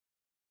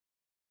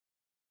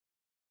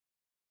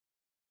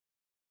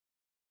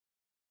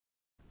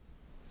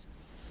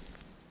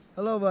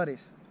Hello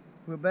buddies,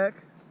 we're back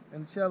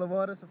in the shallow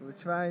waters. We're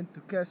trying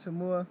to catch some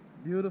more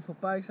beautiful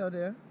pikes out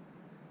there.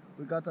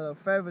 We got our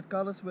favorite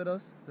colors with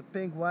us, the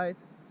pink,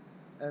 white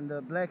and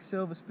the black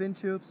silver spin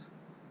tubes.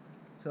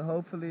 So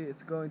hopefully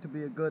it's going to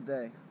be a good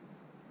day.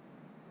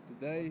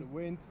 Today the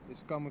wind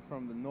is coming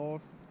from the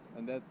north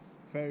and that's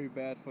very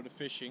bad for the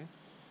fishing.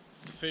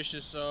 The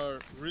fishes are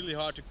really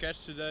hard to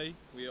catch today.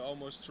 We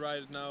almost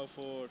tried it now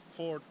for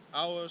 4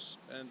 hours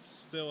and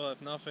still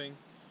have nothing.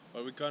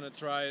 But we're gonna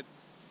try it,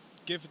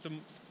 give it a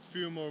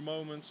few more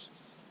moments,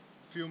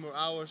 a few more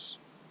hours,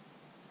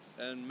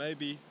 and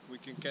maybe we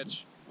can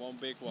catch one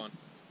big one.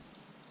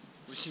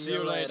 We see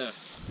you later.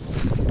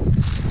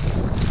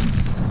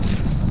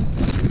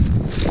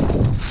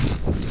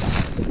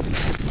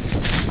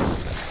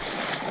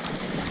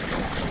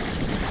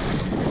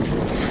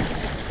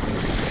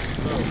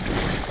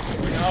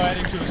 Now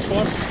heading to the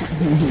spot.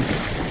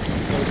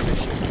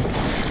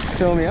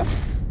 Film me up.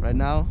 Right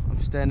now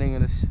I'm standing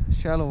in this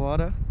shallow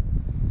water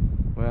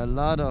where a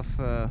lot of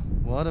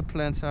water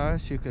plants are,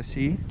 as you can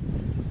see.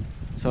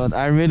 So what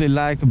I really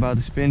like about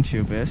the spin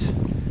tube is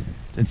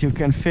that you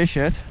can fish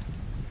it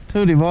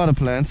through the water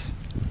plants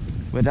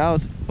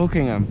without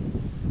hooking them.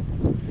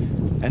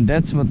 And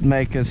that's what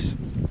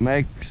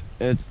makes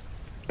it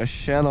a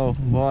shallow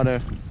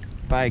water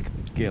pike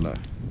killer.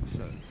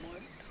 So.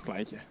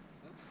 Pleintje.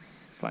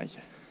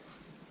 Pleintje.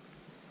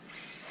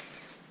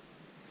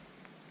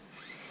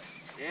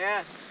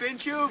 Yeah, spin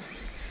tube!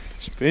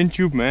 Spin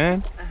tube,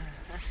 man!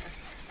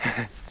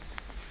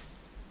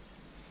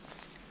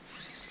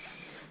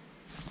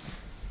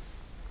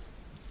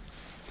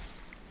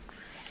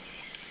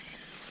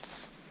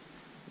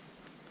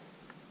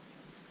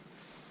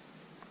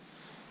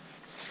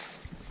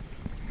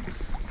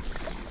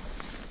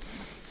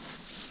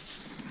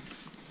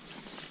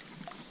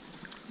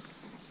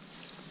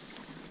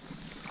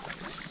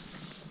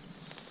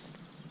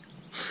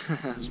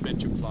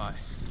 Spintube fly.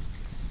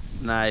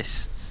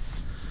 Nice.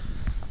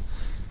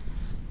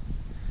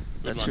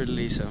 Let's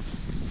release him.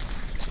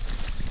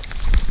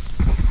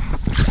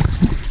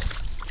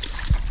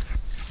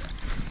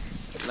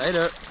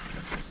 Later.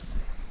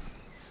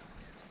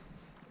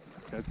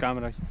 Het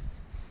cameraatje.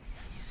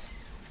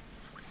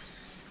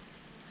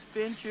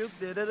 Spintube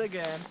did it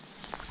again.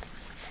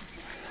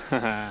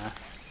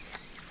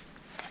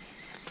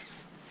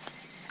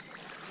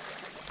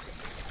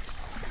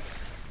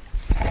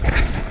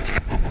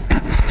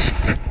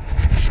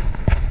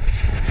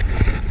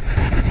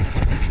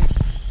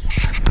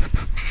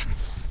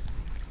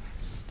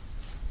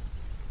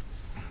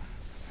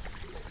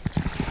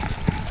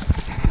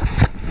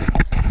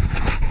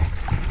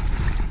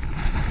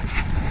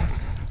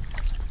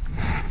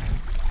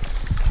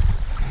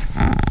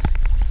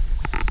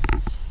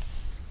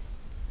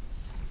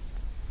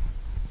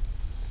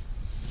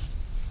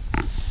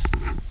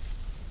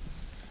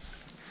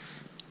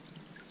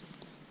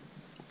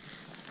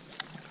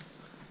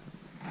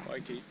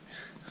 Pikey.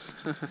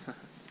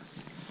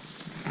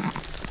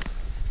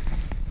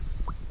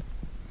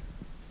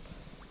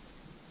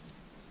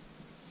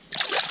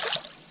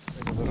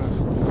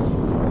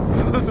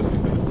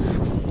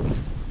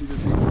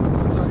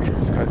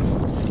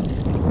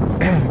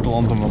 Ik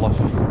land hem wel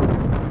even.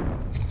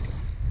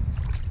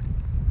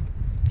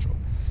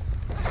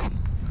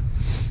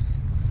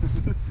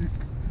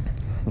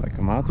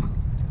 Lekker maat.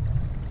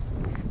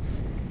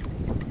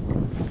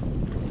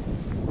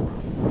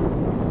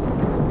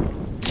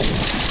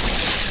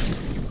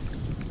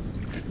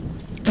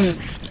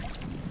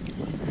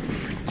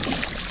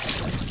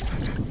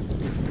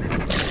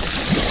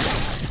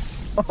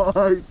 Oh,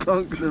 hij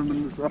kankert hem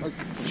in de zak.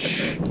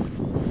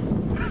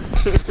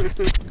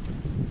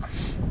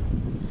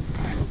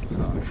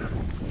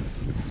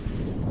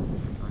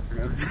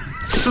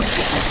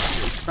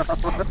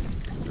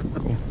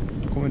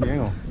 Kom in die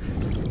engel.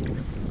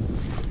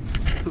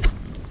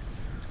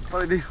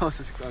 Oh, die was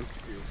is kanker.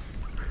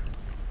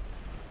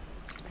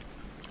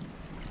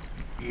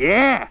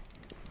 Yeah!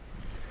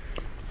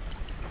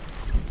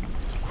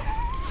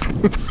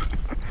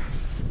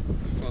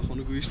 Gewoon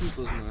een goede snoep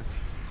volgens mij.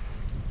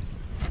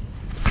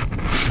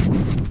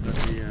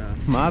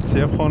 Maat, je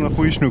hebt gewoon een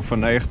goede snoek van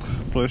 90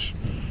 plus.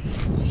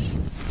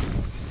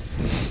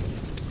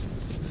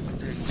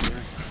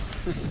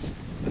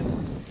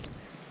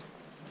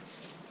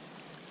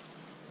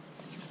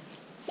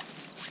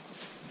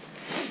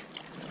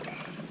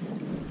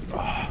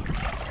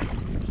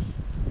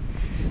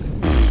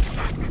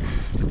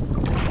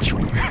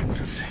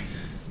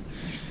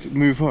 De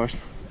muur vast.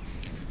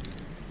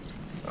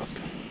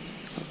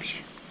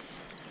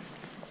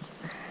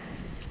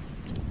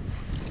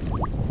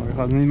 Oh, je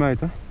gaat hem niet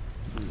meten.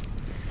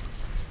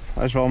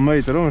 Hij is wel een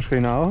meter hoor,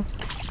 misschien nou.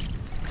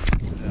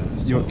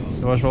 Ja, dat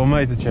was wel een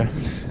metertje.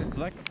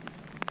 Lekker.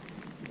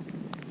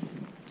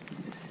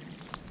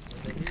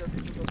 Ik denk niet dat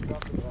hij het op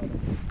water draait.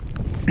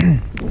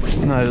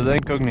 Nee, dat denk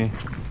ik ook niet.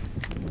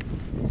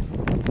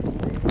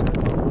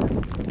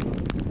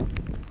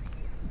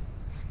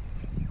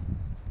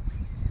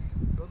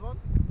 Good one?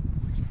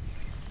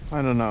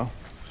 I don't know.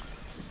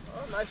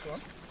 Oh, nice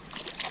one.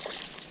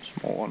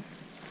 On.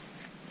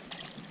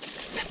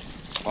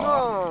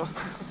 Oh.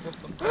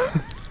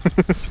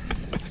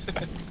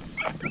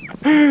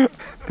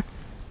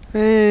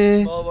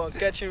 Hey. Small one,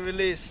 catch and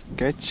release.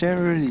 Catch and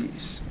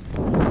release.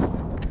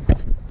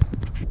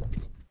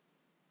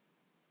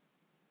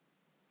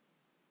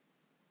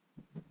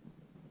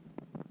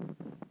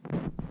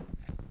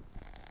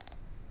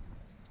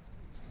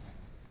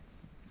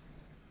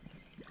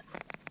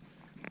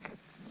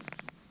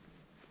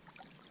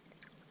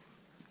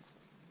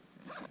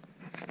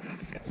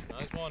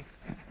 Nice one.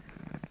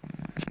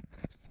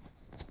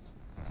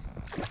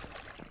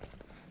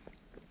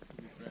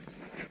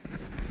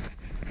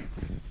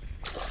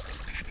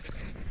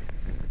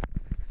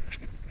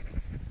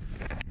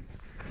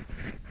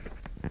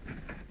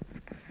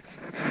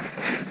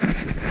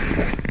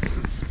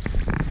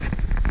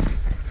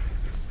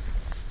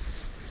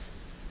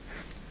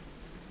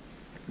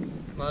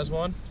 Nice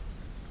one.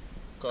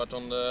 Caught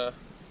on the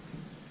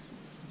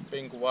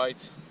pink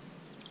white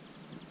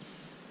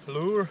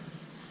lure,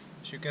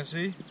 as you can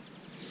see.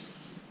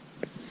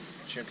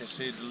 As you can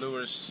see, the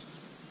lure is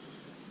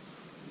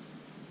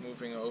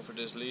moving over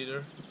this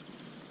leader.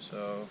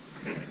 So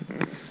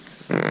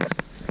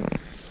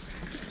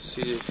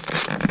see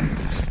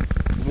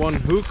one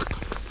hook.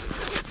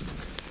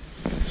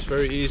 It's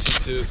very easy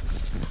to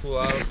pull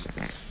out,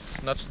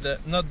 not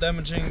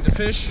damaging the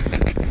fish.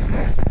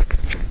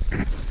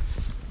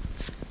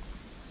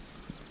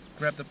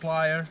 Grab the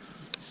plier,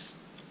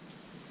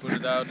 put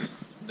it out,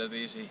 that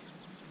easy.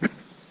 Now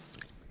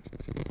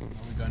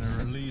we're gonna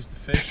release the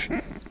fish.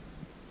 Grab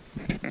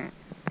my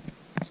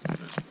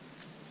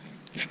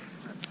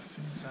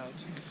fins out.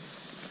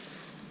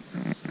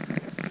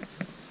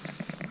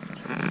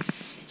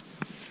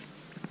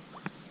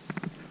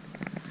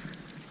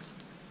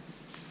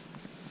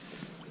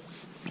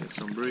 Get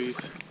some breathe,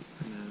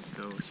 and then it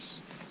goes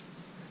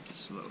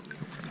slowly.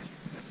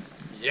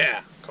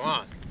 Yeah, come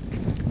on.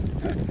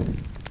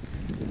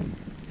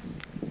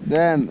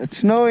 Damn, it's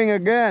snowing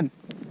again.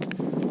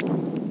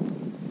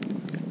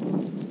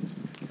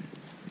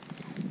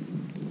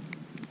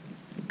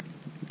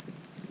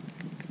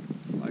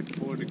 It's like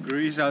 4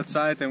 degrees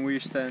outside and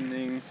we're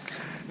standing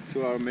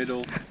to our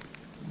middle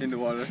in the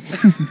water.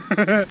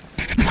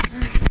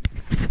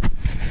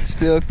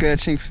 Still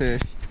catching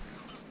fish.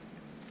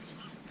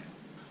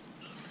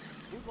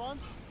 Good one.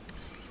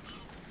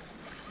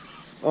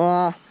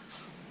 Oh.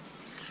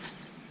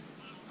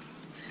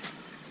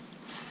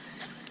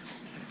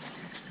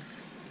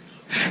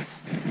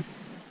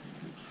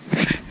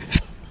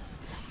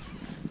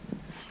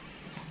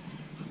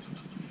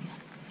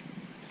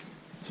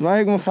 Volgens mij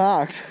heb ik hem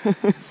gehaakt.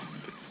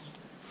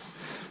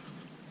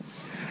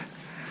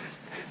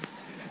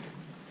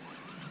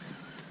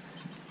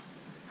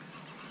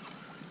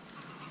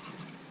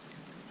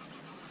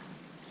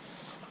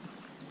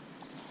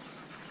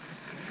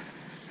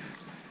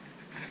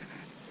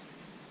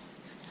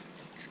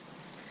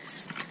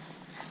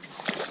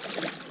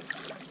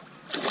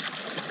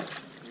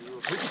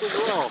 You hooked it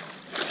well.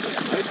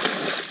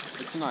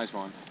 It's a nice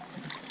one.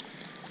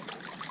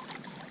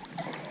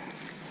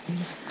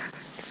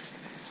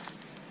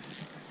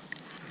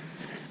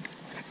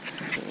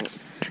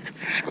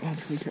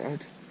 Komt niet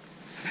uit.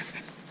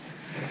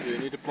 Do you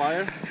need a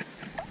plier?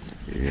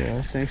 Yeah,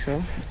 I think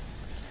so.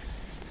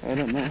 I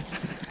don't know.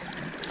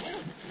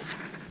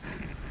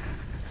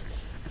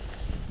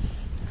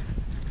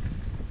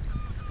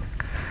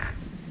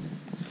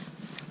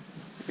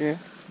 Yeah,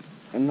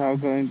 and now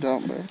going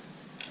down there.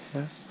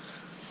 Yeah,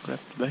 grab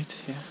the bait,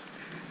 yeah.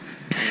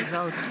 And it's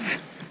out.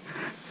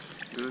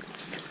 Good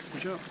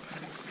job.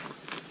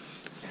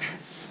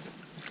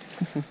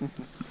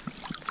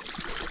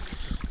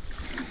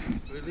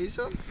 Release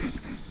him?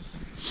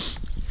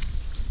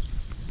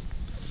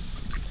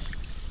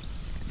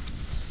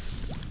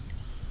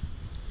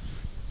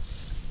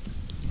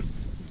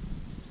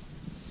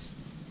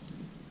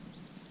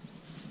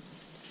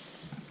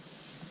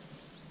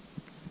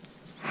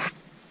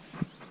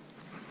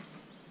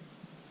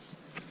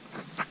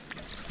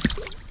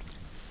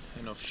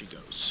 And off she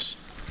goes.